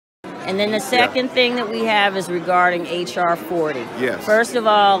And then the second thing that we have is regarding HR 40. Yes. First of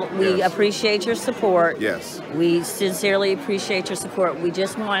all, we appreciate your support. Yes. We sincerely appreciate your support. We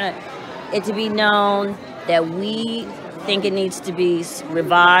just want it to be known that we think it needs to be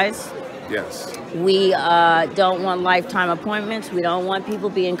revised. Yes. We don't want lifetime appointments. We don't want people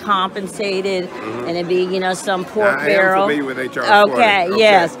being compensated and it be, some pork barrel. I am familiar with HR 40. Okay,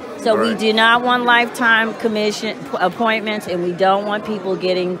 yes. So All we do not want lifetime commission appointments, and we don't want people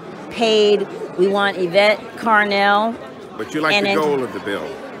getting paid. We want Yvette Carnell. But you like the goal of the bill,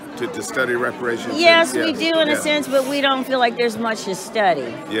 to study reparations? Yes, we do in a sense, but we don't feel like there's much to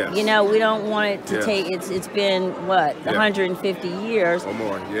study. Yes. We don't want it to take, it's been, what, 150 years? Or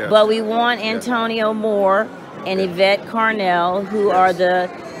more, yes. But we want Antonio Moore and Yvette Carnell, who are the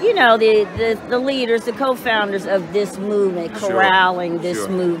leaders, the co-founders of this movement, corralling this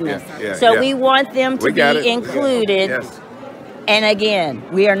movement. So we want them to be included. Yes. And again,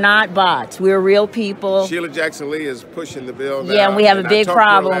 we are not bots. We're real people. Sheila Jackson Lee is pushing the bill now. Yeah, and we have a big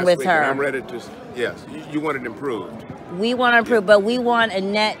problem with her. I'm ready to, you want it improved. We want to improve, but we want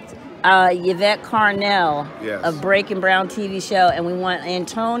Annette, Yvette Carnell of Breaking Brown TV show, and we want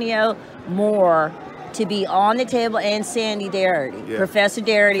Antonio Moore to be on the table, and Sandy Darity, Professor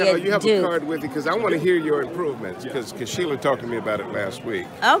Darity at Duke. You have a card with you, because I want to hear your improvements, because Sheila talked to me about it last week.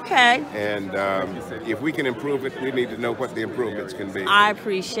 Okay. And if we can improve it, we need to know what the improvements can be. I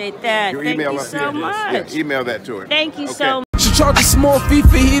appreciate that. Your Thank email you up so here. much. Email that to her. Thank you so much. She charged a small fee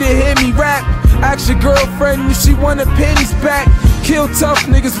for he to hear me rap. Ask your girlfriend if she want her pennies back. Kill tough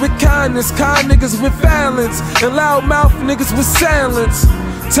niggas with kindness, kind niggas with violence, and loudmouth niggas with silence.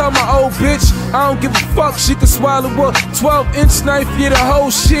 Tell my old bitch I don't give a fuck, she can swallow a 12-inch knife, the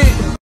whole shit.